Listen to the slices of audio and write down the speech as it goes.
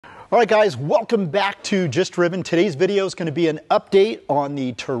All right, guys, welcome back to Just Driven. Today's video is going to be an update on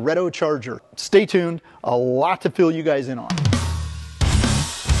the Toretto Charger. Stay tuned, a lot to fill you guys in on.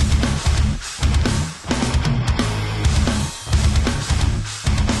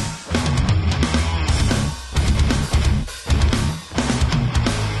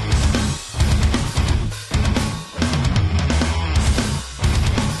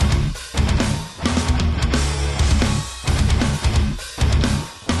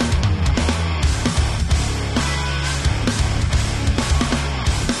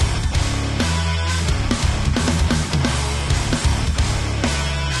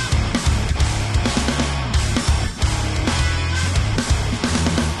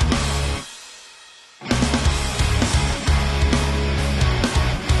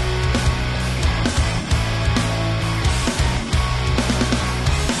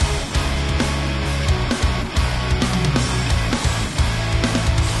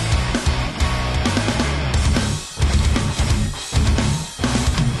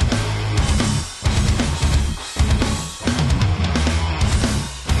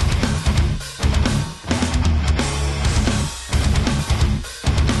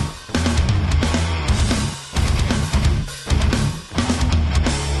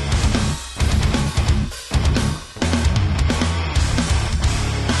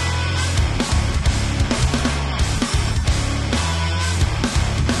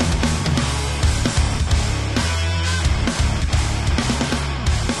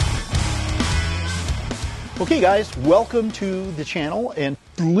 Okay guys, welcome to the channel, and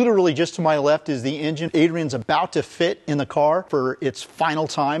literally just to my left is the engine Adrian's about to fit in the car for its final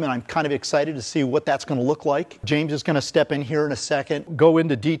time, and I'm kind of excited to see what that's going to look like. James is going to step in here in a second, go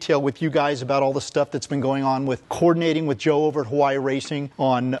into detail with you guys about all the stuff that's been going on with coordinating with Joe over at Hawaii Racing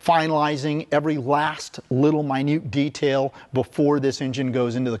on finalizing every last little minute detail before this engine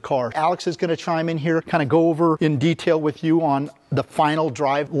goes into the car. Alex is going to chime in here, kind of go over in detail with you on the final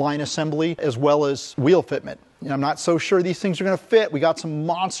drive line assembly as well as wheel fitment. I'm not so sure these things are going to fit. We got some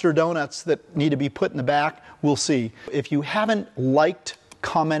monster donuts that need to be put in the back. We'll see. If you haven't liked,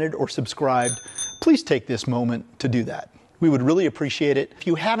 commented, or subscribed, please take this moment to do that. We would really appreciate it. If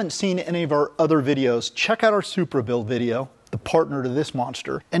you haven't seen any of our other videos, check out our Super Build video, the partner to this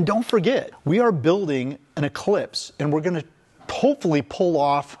monster. And don't forget, we are building an Eclipse, and we're going to hopefully pull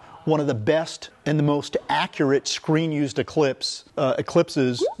off one of the best and the most accurate screen-used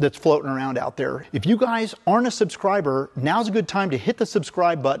eclipses that's floating around out there. If you guys aren't a subscriber, now's a good time to hit the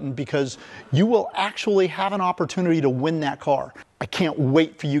subscribe button because you will actually have an opportunity to win that car. I can't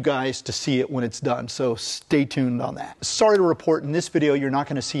wait for you guys to see it when it's done, so stay tuned on that. Sorry to report, in this video you're not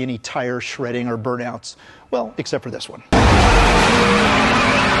going to see any tire shredding or burnouts. Well, except for this one.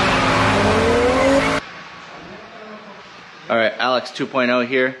 All right, Alex 2.0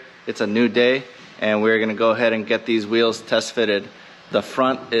 here. It's a new day, and we're gonna go ahead and get these wheels test fitted. The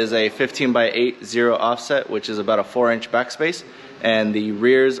front is a 15x8 zero offset, which is about a 4-inch backspace, and the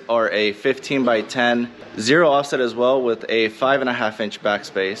rears are a 15x10 zero offset as well with a 5.5-inch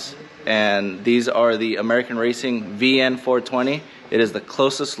backspace. And these are the American Racing VN420. It is the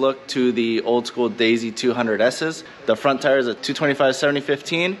closest look to the old school Daisy 200Ss. The front tire is a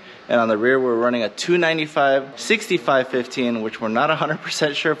 225/70/15, and on the rear we're running a 295/65/15, which we're not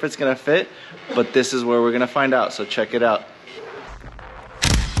 100% sure if it's gonna fit, but this is where we're gonna find out, so check it out.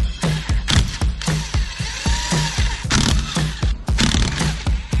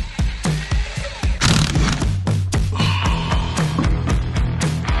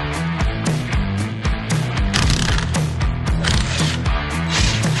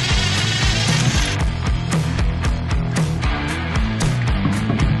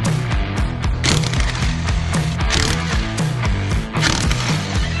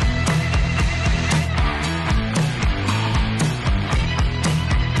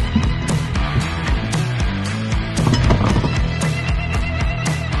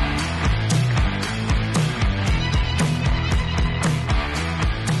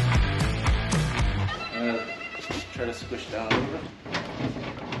 Try to squish down a little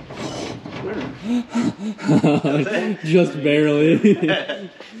bit. Just barely.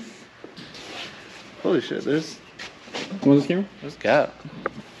 Holy shit, there's... Want this camera? There's gap.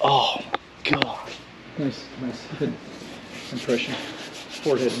 Oh, God. Nice head impression.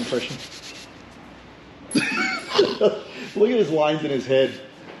 Forehead impression. Look at his lines in his head.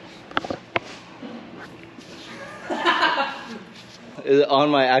 Is it on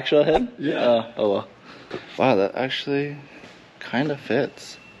my actual head? Yeah. Oh well. Wow, that actually kind of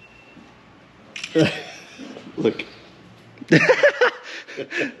fits. Look.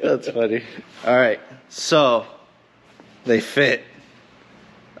 That's funny. All right, so they fit.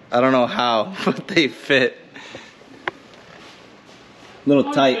 I don't know how, but they fit.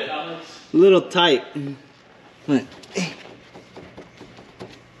 Little tight. Little tight.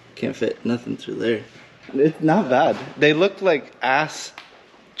 Can't fit nothing through there. It's not bad. They look like ass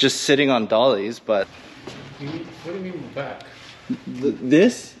just sitting on dollies, but... What do you mean back?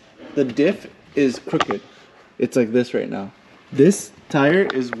 The diff is crooked. It's like this right now. This tire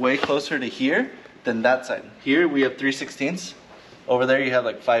is way closer to here than that side. Here we have 3/16. Over there you have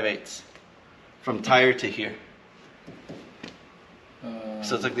like 5/8. From tire to here.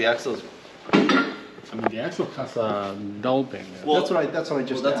 So it's like the axle's... I mean, the axle has a dull thing. Well, That's what I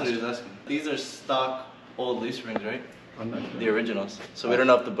just that's asked. what he was asking. These are stock old leaf springs, right? I'm not sure. The originals. So we don't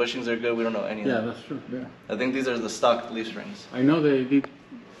know if the bushings are good. We don't know any of Yeah, that. that's true. Yeah. I think these are the stock leaf springs. I know they did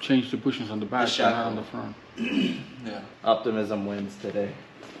change the bushings on the back, but shackle. not on the front. Yeah. Optimism wins today.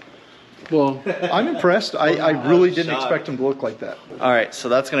 Well, I'm impressed. I really didn't shocked. expect them to look like that. All right, so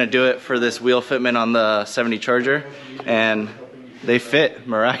that's gonna do it for this wheel fitment on the 70 Charger, and they fit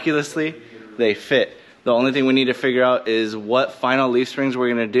miraculously. They fit. The only thing we need to figure out is what final leaf springs we're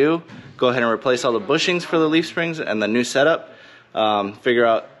gonna do. Go ahead and replace all the bushings for the leaf springs and the new setup. Figure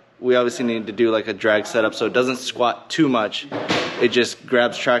out. We obviously need to do like a drag setup so it doesn't squat too much. It just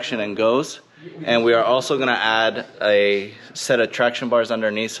grabs traction and goes. And we are also gonna add a set of traction bars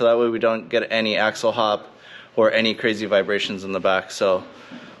underneath so that way we don't get any axle hop or any crazy vibrations in the back. So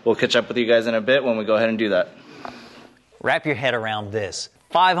we'll catch up with you guys in a bit when we go ahead and do that. Wrap your head around this.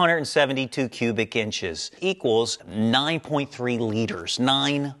 572 cubic inches equals 9.3 liters.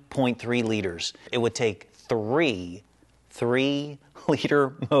 9.3 liters. It would take three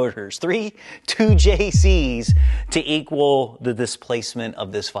 3-liter motors, 2 JCs to equal the displacement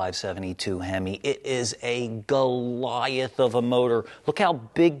of this 572 Hemi. It is a Goliath of a motor. Look how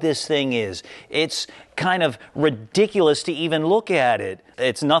big this thing is. It's kind of ridiculous to even look at it.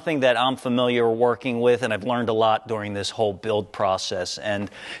 It's nothing that I'm familiar working with, and I've learned a lot during this whole build process.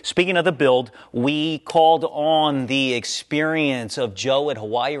 And speaking of the build, we called on the experience of Joe at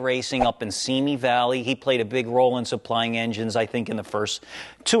Hawaii Racing up in Simi Valley. He played a big role in supplying engines, I think, in the first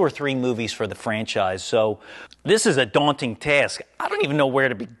 2 or 3 movies for the franchise. So this is a daunting task. I don't even know where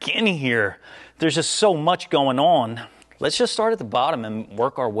to begin here. There's just so much going on. Let's just start at the bottom and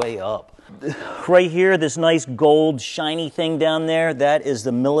work our way up. Right here, this nice gold shiny thing down there, that is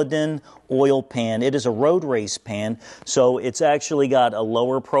the Milledin oil pan. It is a road race pan, so it's actually got a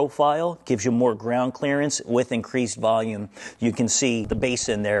lower profile, gives you more ground clearance with increased volume. You can see the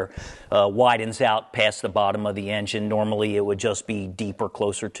basin there widens out past the bottom of the engine. Normally it would just be deeper,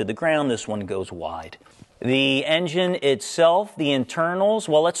 closer to the ground. This one goes wide. The engine itself, the internals,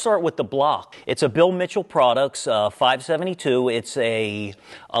 well, let's start with the block. It's a Bill Mitchell Products 572. It's a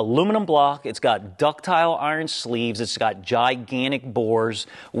aluminum block. It's got ductile iron sleeves. It's got gigantic bores.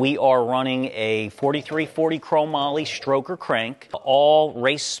 We are running a 4340 chromoly stroker crank, all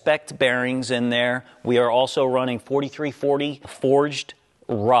race spec bearings in there. We are also running 4340 forged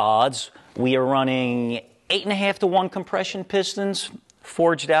rods. We are running 8.5 to 1 compression pistons.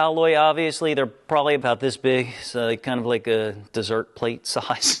 Forged alloy, obviously, they're probably about this big, so kind of like a dessert plate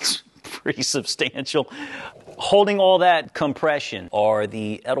size. It's pretty substantial. Holding all that compression are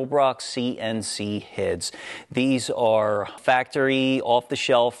the Edelbrock CNC heads. These are factory off the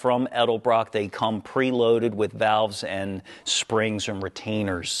shelf from Edelbrock. They come preloaded with valves and springs and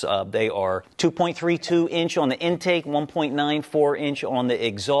retainers. They are 2.32 inch on the intake, 1.94 inch on the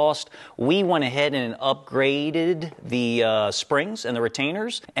exhaust. We went ahead and upgraded the springs and the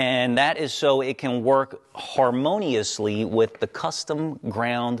retainers, and that is so it can work harmoniously with the custom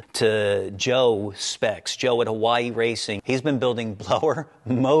ground to Joe specs. Joe at Hawaii Racing. He's been building blower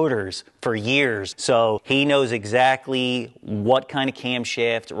motors for years, so he knows exactly what kind of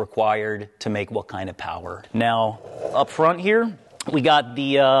camshaft required to make what kind of power. Now, up front here, we got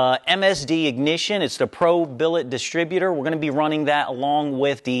the MSD ignition. It's the Pro Billet distributor. We're going to be running that along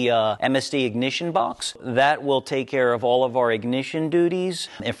with the MSD ignition box. That will take care of all of our ignition duties.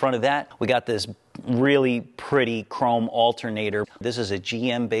 In front of that, we got this really pretty chrome alternator. This is a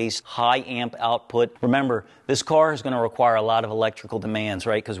GM-based high amp output. Remember, this car is going to require a lot of electrical demands,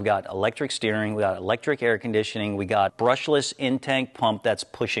 right? Because we got electric steering, we got electric air conditioning, we got brushless in-tank pump that's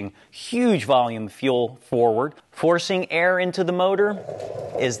pushing huge volume fuel forward. Forcing air into the motor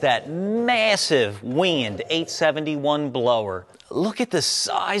is that massive Wind 871 blower. Look at the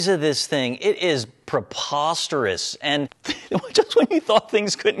size of this thing. It is preposterous. And just when you thought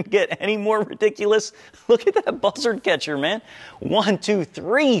things couldn't get any more ridiculous, look at that buzzard catcher, man. 1, 2,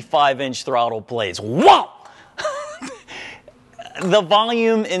 3 5-inch throttle plates. Whoa! The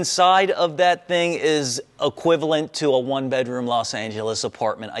volume inside of that thing is equivalent to a one-bedroom Los Angeles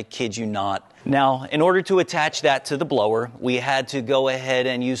apartment. I kid you not. Now, in order to attach that to the blower, we had to go ahead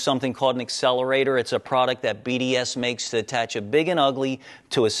and use something called an accelerator. It's a product that BDS makes to attach a big and ugly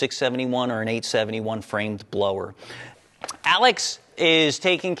to a 671 or an 871 framed blower. Alex is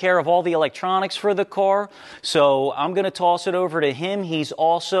taking care of all the electronics for the car, so I'm going to toss it over to him. He's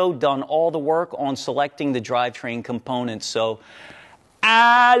also done all the work on selecting the drivetrain components. So,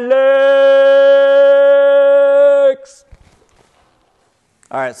 Alex!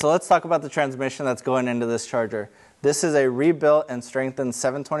 All right, so let's talk about the transmission that's going into this Charger. This is a rebuilt and strengthened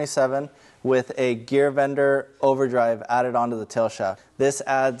 727 with a gear vendor overdrive added onto the tail shaft. This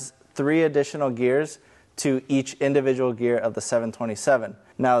adds 3 additional gears to each individual gear of the 727.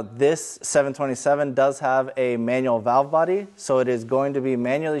 Now, this 727 does have a manual valve body, so it is going to be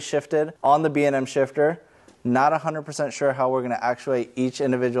manually shifted on the B&M shifter. Not 100% sure how we're going to actuate each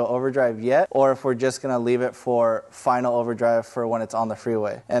individual overdrive yet, or if we're just going to leave it for final overdrive for when it's on the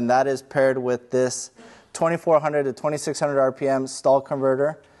freeway. And that is paired with this 2400 to 2600 RPM stall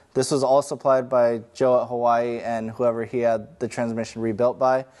converter. This was all supplied by Joe at Hawaii and whoever he had the transmission rebuilt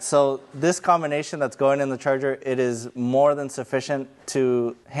by. So this combination that's going in the Charger, it is more than sufficient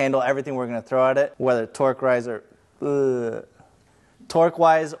to handle everything we're going to throw at it, whether torque-wise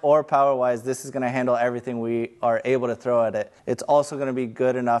or power-wise. This is going to handle everything we are able to throw at it. It's also going to be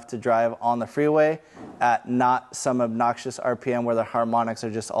good enough to drive on the freeway at not some obnoxious RPM where the harmonics are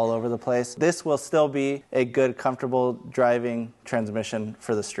just all over the place. This will still be a good, comfortable driving transmission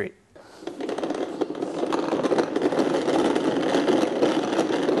for the street.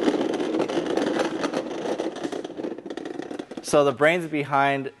 So the brains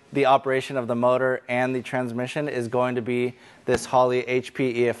behind the operation of the motor and the transmission is going to be this Holley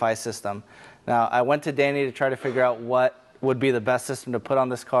HP EFI system. Now, I went to Danny to try to figure out what would be the best system to put on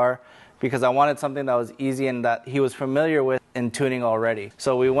this car because I wanted something that was easy and that he was familiar with in tuning already.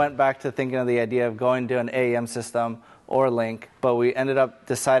 So we went back to thinking of the idea of going to an AEM system or Link, but we ended up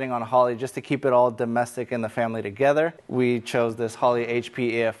deciding on Holley just to keep it all domestic in the family together. We chose this Holley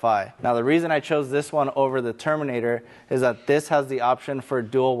HP EFI. Now, the reason I chose this one over the Terminator is that this has the option for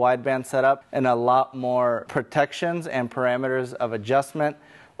dual wideband setup and a lot more protections and parameters of adjustment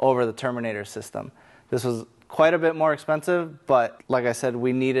over the Terminator system. This was quite a bit more expensive, but like I said,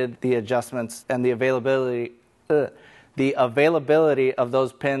 we needed the adjustments and the availability of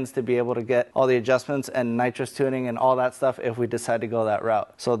those pins to be able to get all the adjustments and nitrous tuning and all that stuff if we decide to go that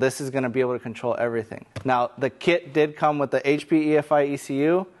route. So this is going to be able to control everything. Now, the kit did come with the HP EFI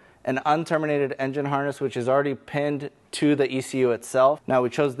ECU, an unterminated engine harness, which is already pinned to the ECU itself. Now, we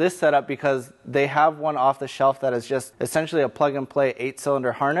chose this setup because they have one off the shelf that is just essentially a plug-and-play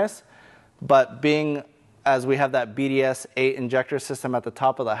 8-cylinder harness, but being as we have that BDS 8 injector system at the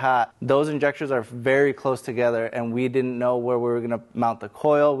top of the hat, those injectors are very close together and we didn't know where we were going to mount the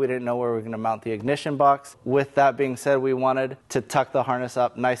coil. We didn't know where we were going to mount the ignition box. With that being said, we wanted to tuck the harness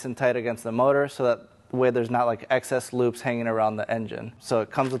up nice and tight against the motor so that way there's not like excess loops hanging around the engine. So it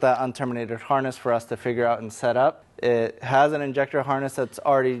comes with that unterminated harness for us to figure out and set up. It has an injector harness that's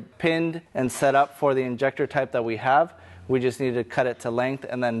already pinned and set up for the injector type that we have. We just need to cut it to length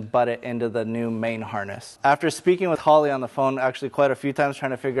and then butt it into the new main harness. After speaking with Holley on the phone actually quite a few times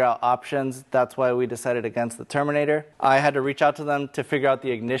trying to figure out options, that's why we decided against the Terminator. I had to reach out to them to figure out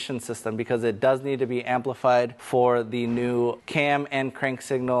the ignition system because it does need to be amplified for the new cam and crank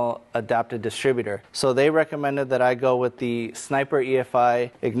signal adapted distributor. So they recommended that I go with the Sniper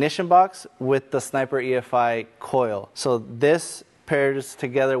EFI ignition box with the Sniper EFI coil. So this pairs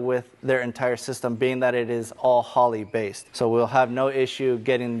together with their entire system, being that it is all Holley based. So we'll have no issue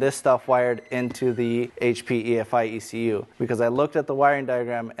getting this stuff wired into the HP EFI ECU because I looked at the wiring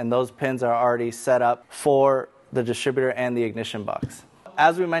diagram and those pins are already set up for the distributor and the ignition box.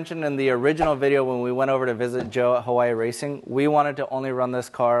 As we mentioned in the original video when we went over to visit Joe at Hawaii Racing, we wanted to only run this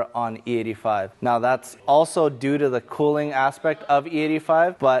car on E85. Now that's also due to the cooling aspect of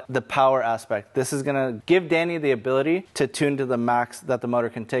E85, but the power aspect. This is going to give Danny the ability to tune to the max that the motor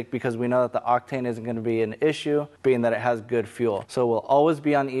can take because we know that the octane isn't going to be an issue, being that it has good fuel. So we'll always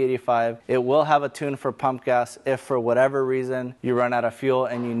be on E85. It will have a tune for pump gas. If for whatever reason you run out of fuel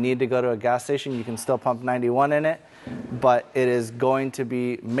and you need to go to a gas station, you can still pump 91 in it. But it is going to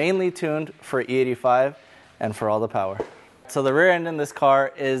be mainly tuned for E85 and for all the power. So the rear end in this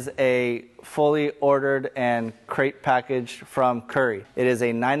car is a fully ordered and crate packaged from Curry. It is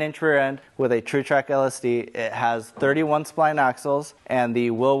a 9-inch rear end with a TrueTrack LSD. It has 31 spline axles and the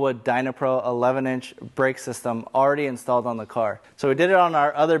Willwood Dynapro 11-inch brake system already installed on the car. So we did it on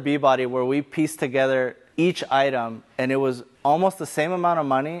our other B-body where we pieced together each item and it was almost the same amount of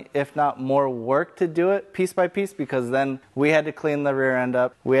money, if not more work to do it piece by piece, because then we had to clean the rear end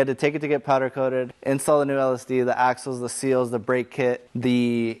up. We had to take it to get powder coated, install the new LSD, the axles, the seals, the brake kit,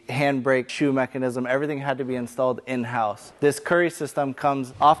 the handbrake shoe mechanism. Everything had to be installed in-house. This Curry system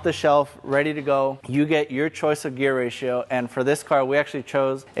comes off the shelf, ready to go. You get your choice of gear ratio, and for this car, we actually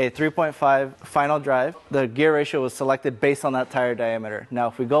chose a 3.5 final drive. The gear ratio was selected based on that tire diameter. Now,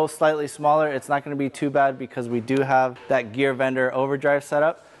 if we go slightly smaller, it's not going to be too bad because we do have that gear vendor overdrive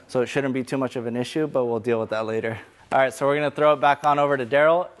setup, so it shouldn't be too much of an issue, but we'll deal with that later. All right, so we're going to throw it back on over to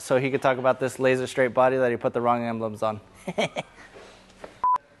Daryl so he can talk about this laser straight body that he put the wrong emblems on.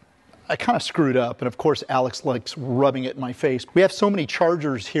 I kind of screwed up, and of course Alex likes rubbing it in my face. We have so many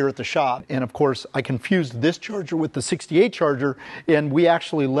Chargers here at the shop, and of course I confused this Charger with the 68 Charger, and we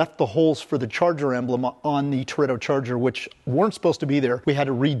actually left the holes for the Charger emblem on the Toretto Charger, which weren't supposed to be there. We had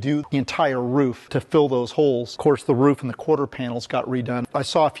to redo the entire roof to fill those holes. Of course, the roof and the quarter panels got redone. I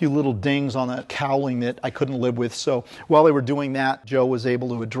saw a few little dings on the cowling that I couldn't live with, so while they were doing that, Joe was able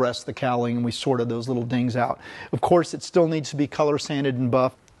to address the cowling, and we sorted those little dings out. Of course, it still needs to be color sanded and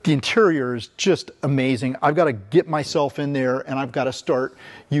buffed. The interior is just amazing. I've got to get myself in there, and I've got to start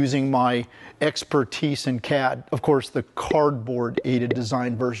using my expertise in CAD. Of course, the cardboard aided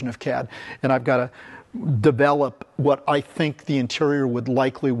design version of CAD. And I've got to develop what I think the interior would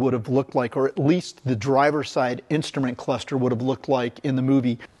have looked like, or at least the driver's side instrument cluster would have looked like in the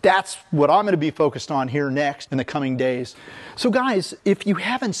movie. That's what I'm going to be focused on here next in the coming days. So guys, if you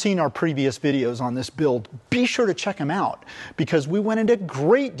haven't seen our previous videos on this build, be sure to check them out, because we went into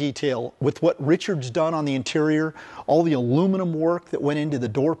great detail with what Richard's done on the interior, all the aluminum work that went into the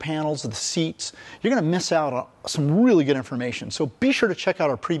door panels, the seats. You're going to miss out on some really good information. So be sure to check out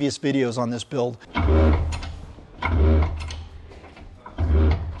our previous videos on this build.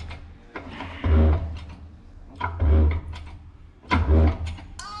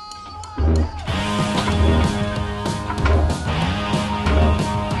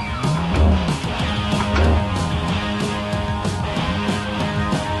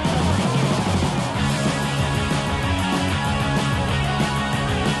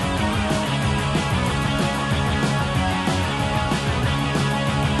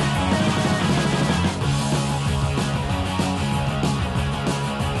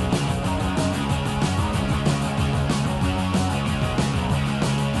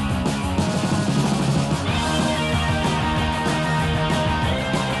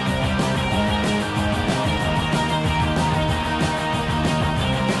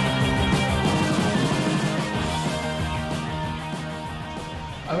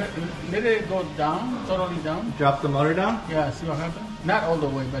 Let it go down, totally down. Drop the motor down? Yeah, see what happens? Not all the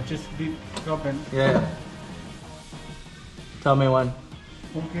way, but just drop it. Yeah. Tell me when.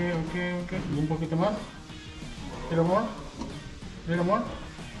 Okay. Un poquito más. Little more. Little more.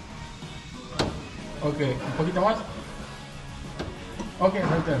 Okay, un poquito más. Okay,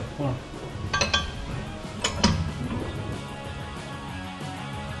 right there. Come on.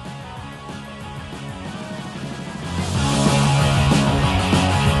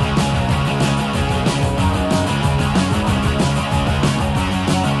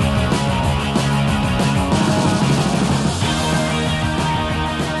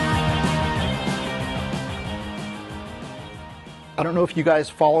 I don't know if you guys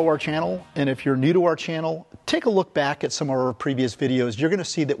follow our channel, and if you're new to our channel, take a look back at some of our previous videos. You're going to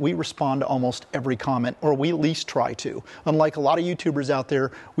see that we respond to almost every comment, or we at least try to. Unlike a lot of YouTubers out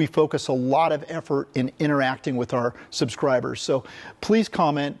there, we focus a lot of effort in interacting with our subscribers. So please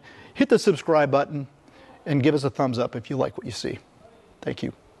comment, hit the subscribe button, and give us a thumbs up if you like what you see. Thank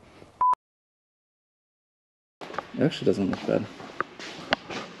you. It actually doesn't look bad.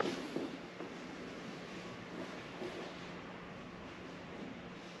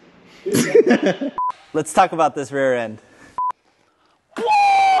 Let's talk about this rear end.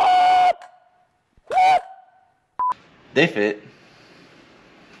 They fit.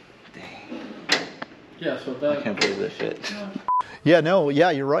 Dang. Yeah, so that. I can't believe they fit.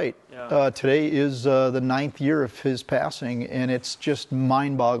 Yeah, you're right. Yeah. Today is the 9th year of his passing, and it's just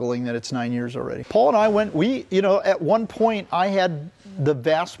mind-boggling that it's 9 years already. Paul and I at one point, I had the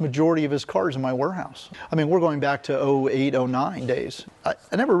vast majority of his cars in my warehouse. I mean, we're going back to 08, 09 days. I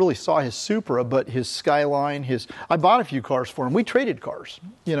never really saw his Supra, but his Skyline, I bought a few cars for him. We traded cars.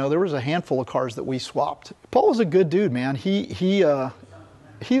 There was a handful of cars that we swapped. Paul was a good dude, man. He's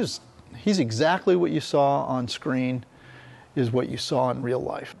exactly what you saw on screen is what you saw in real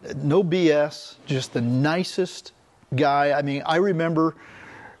life. No BS, just the nicest guy. I mean, I remember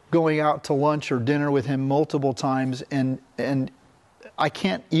going out to lunch or dinner with him multiple times, and I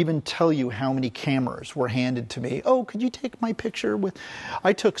can't even tell you how many cameras were handed to me. Oh, could you take my picture with?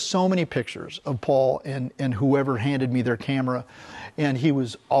 I took so many pictures of Paul and whoever handed me their camera, and he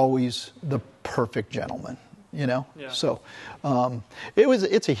was always the perfect gentleman, you know? Yeah. So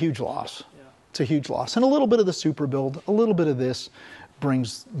it's a huge loss. Yeah. It's a huge loss. And a little bit of the super build, a little bit of this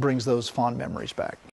brings those fond memories back.